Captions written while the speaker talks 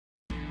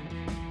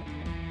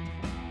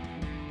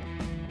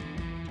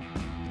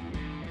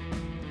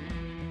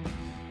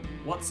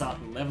What's up,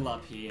 Level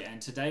Up here,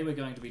 and today we're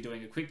going to be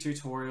doing a quick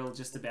tutorial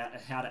just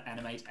about how to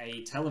animate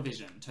a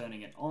television,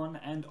 turning it on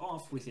and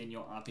off within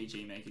your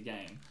RPG Maker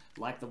game,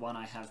 like the one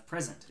I have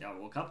present. I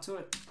walk up to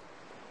it,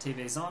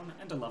 TV's on,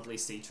 and a lovely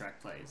C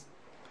track plays.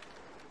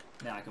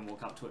 Now I can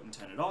walk up to it and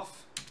turn it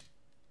off,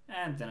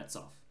 and then it's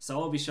off. So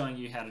I'll be showing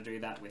you how to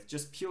do that with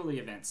just purely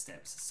event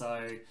steps,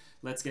 so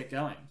let's get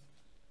going.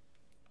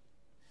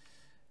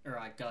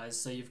 Alright guys,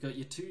 so you've got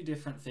your two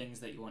different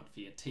things that you want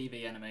for your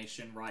TV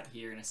animation right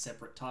here in a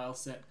separate tile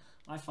set.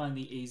 I find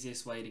the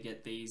easiest way to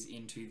get these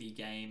into the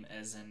game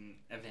as an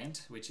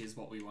event, which is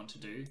what we want to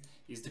do,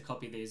 is to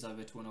copy these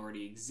over to an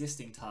already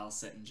existing tile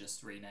set and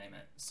just rename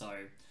it. So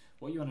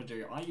what you want to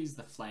do, I use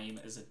the flame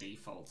as a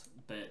default,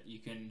 but you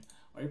can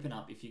open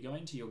up, if you go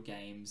into your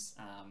games,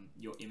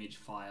 your image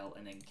file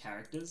and then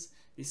characters,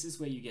 this is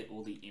where you get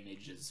all the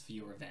images for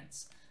your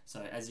events.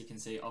 So as you can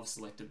see, I've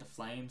selected the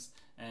flames,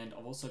 and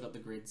I've also got the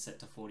grid set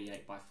to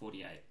 48 by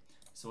 48.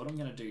 So what I'm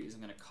going to do is I'm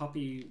going to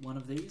copy one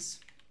of these,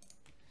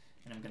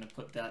 and I'm going to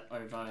put that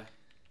over,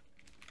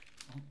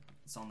 oh,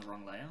 it's on the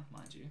wrong layer,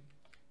 mind you.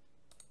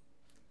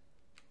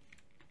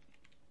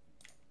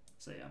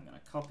 So yeah, I'm going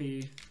to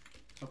copy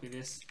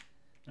this,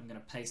 and I'm going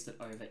to paste it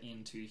over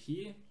into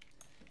here.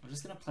 I'm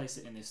just going to place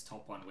it in this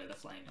top one where the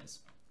flame is.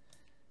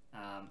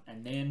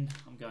 And then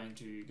I'm going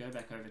to go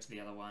back over to the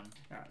other one.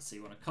 Alright, so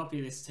you want to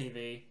copy this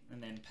TV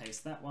and then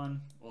paste that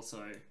one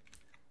also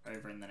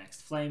over in the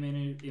next flame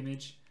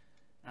image.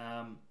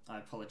 I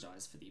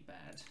apologize for the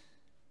bad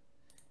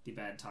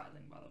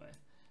titling, by the way.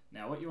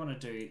 Now what you want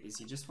to do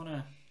is you just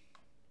want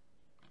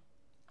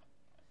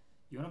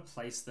to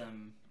place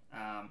them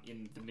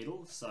in the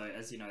middle. So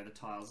as you know, the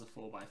tiles are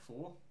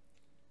 4x4.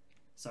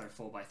 So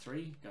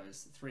 4x3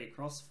 goes 3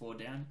 across, 4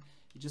 down.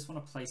 You just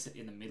want to place it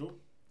in the middle.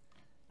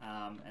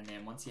 And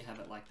then once you have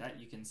it like that,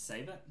 you can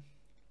save it.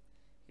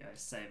 Go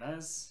save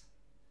as,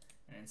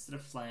 and instead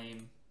of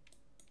flame,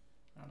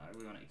 oh no,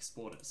 we want to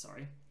export it,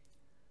 sorry.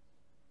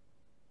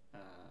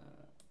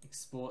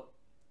 Export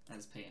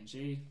as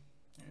PNG,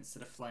 and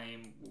instead of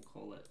flame, we'll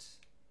call it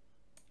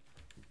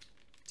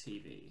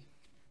TV.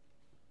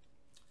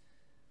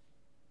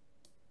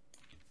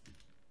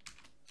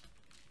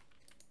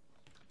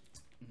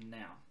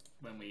 Now,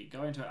 when we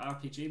go into our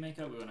RPG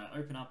Maker, we want to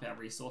open up our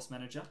resource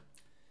manager.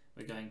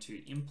 We're going to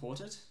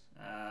import it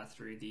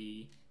through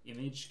the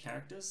image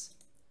characters.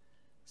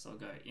 So I'll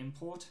go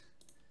import,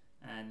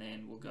 and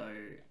then we'll go,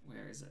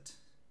 where is it?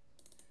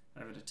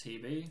 Over to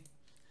TV.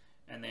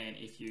 And then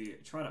if you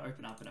try to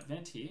open up an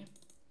event here,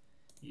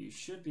 you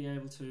should be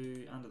able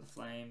to, under the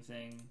flame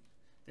thing,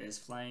 there's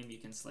flame, you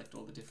can select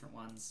all the different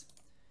ones.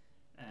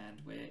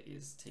 And where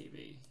is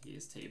TV?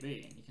 Here's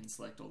TV, and you can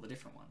select all the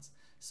different ones.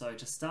 So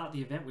to start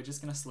the event, we're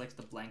just going to select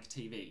the blank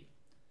TV.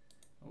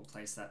 We'll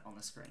place that on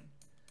the screen.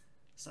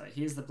 So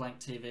here's the blank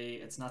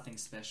TV, it's nothing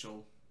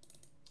special.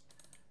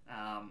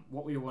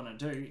 What we want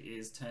to do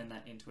is turn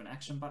that into an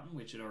action button,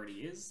 which it already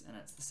is, and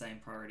it's the same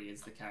priority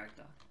as the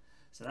character.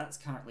 So that's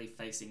currently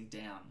facing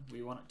down.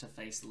 We want it to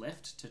face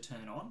left to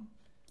turn on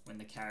when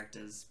the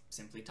characters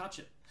simply touch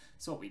it.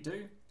 So what we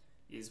do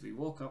is we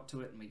walk up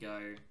to it and we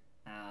go,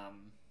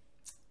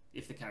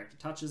 if the character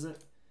touches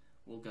it,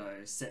 we'll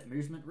go set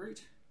movement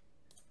route,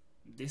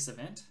 this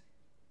event,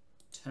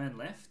 turn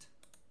left,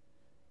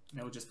 and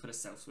then we'll just put a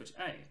self switch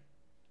A.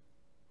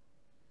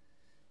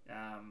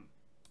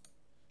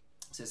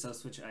 So self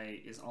switch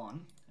A is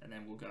on, and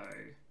then we'll go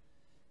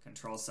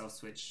control self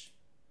switch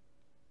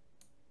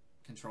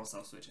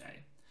A.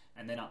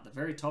 And then at the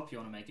very top you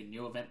want to make a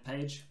new event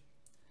page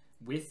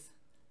with,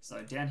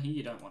 so down here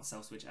you don't want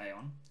self switch A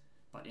on,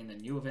 but in the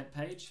new event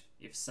page,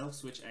 if self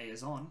switch A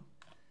is on,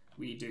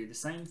 we do the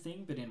same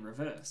thing but in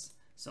reverse.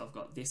 So I've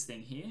got this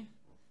thing here,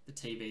 the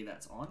TV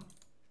that's on,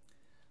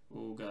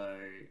 we'll go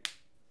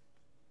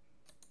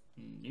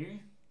new.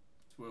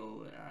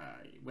 We'll,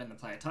 when the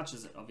player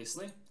touches it,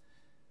 obviously,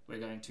 we're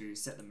going to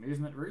set the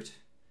movement route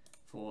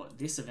for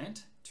this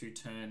event to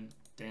turn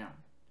down.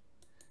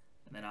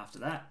 And then after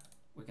that,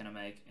 we're going to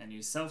make a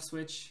new self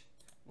switch.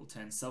 We'll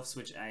turn self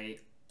switch A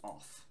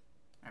off.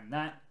 And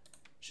that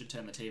should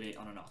turn the TV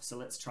on and off. So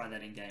let's try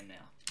that in game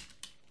now.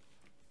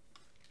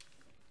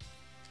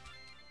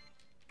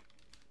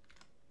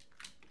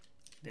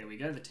 There we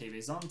go, the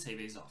TV's on,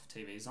 TV's off,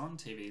 TV's on,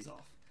 TV's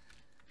off.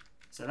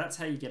 So that's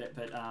how you get it,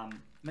 but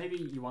maybe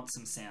you want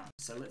some sound.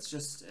 So let's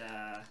just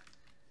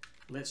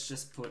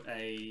put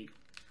a,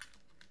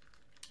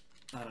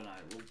 I don't know,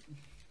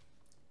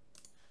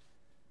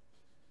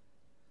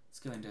 let's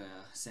go into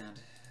sound,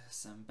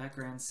 some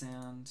background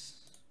sound.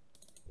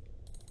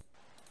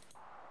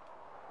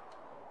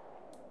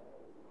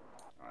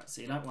 Alright,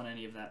 so you don't want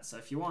any of that. So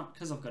if you want,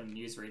 because I've got a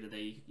newsreader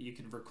there, you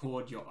can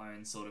record your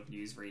own sort of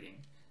news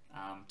reading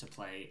to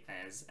play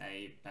as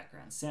a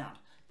background sound.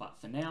 But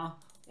for now,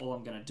 all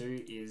I'm going to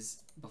do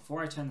is,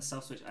 before I turn the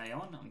self switch A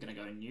on, I'm going to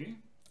go new.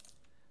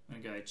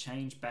 I'm going to go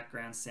change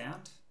background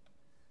sound.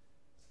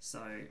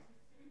 So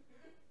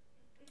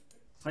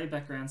play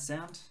background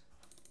sound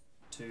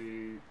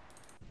to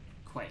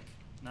Quake.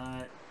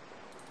 No,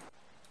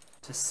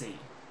 to C.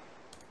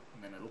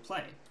 And then it'll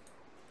play.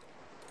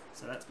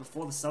 So that's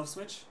before the self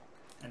switch.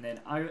 And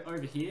then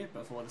over here,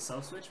 before the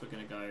self switch, we're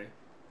going to go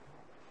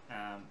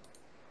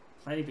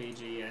play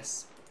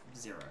BGS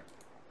 0.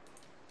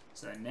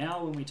 So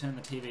now when we turn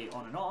the TV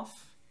on and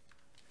off,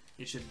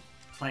 it should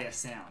play a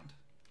sound.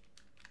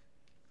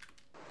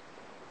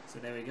 So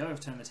there we go, I've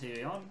turned the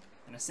TV on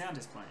and a sound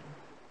is playing.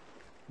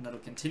 And that'll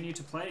continue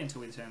to play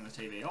until we turn the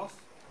TV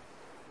off.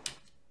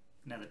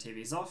 Now the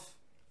TV's off,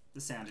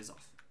 the sound is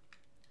off.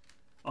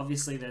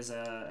 Obviously there's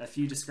a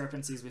few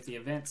discrepancies with the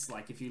events,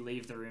 like if you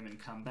leave the room and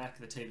come back,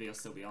 the TV will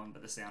still be on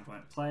but the sound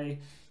won't play.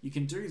 You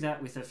can do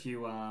that with a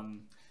few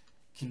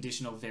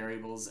conditional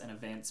variables and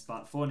events,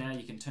 but for now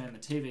you can turn the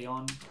TV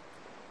on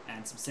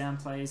and some sound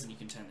plays, and you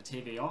can turn the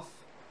TV off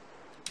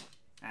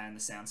and the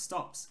sound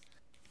stops.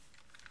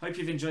 Hope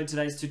you've enjoyed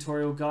today's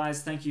tutorial,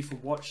 guys. Thank you for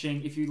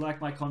watching. If you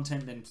like my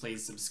content, then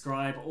please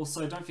subscribe.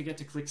 Also, don't forget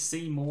to click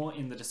see more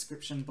in the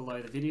description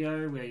below the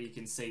video, where you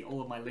can see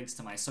all of my links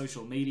to my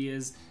social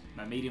medias,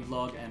 my medium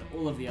vlog, and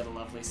all of the other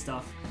lovely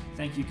stuff.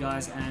 Thank you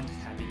guys, and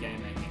happy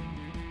game making.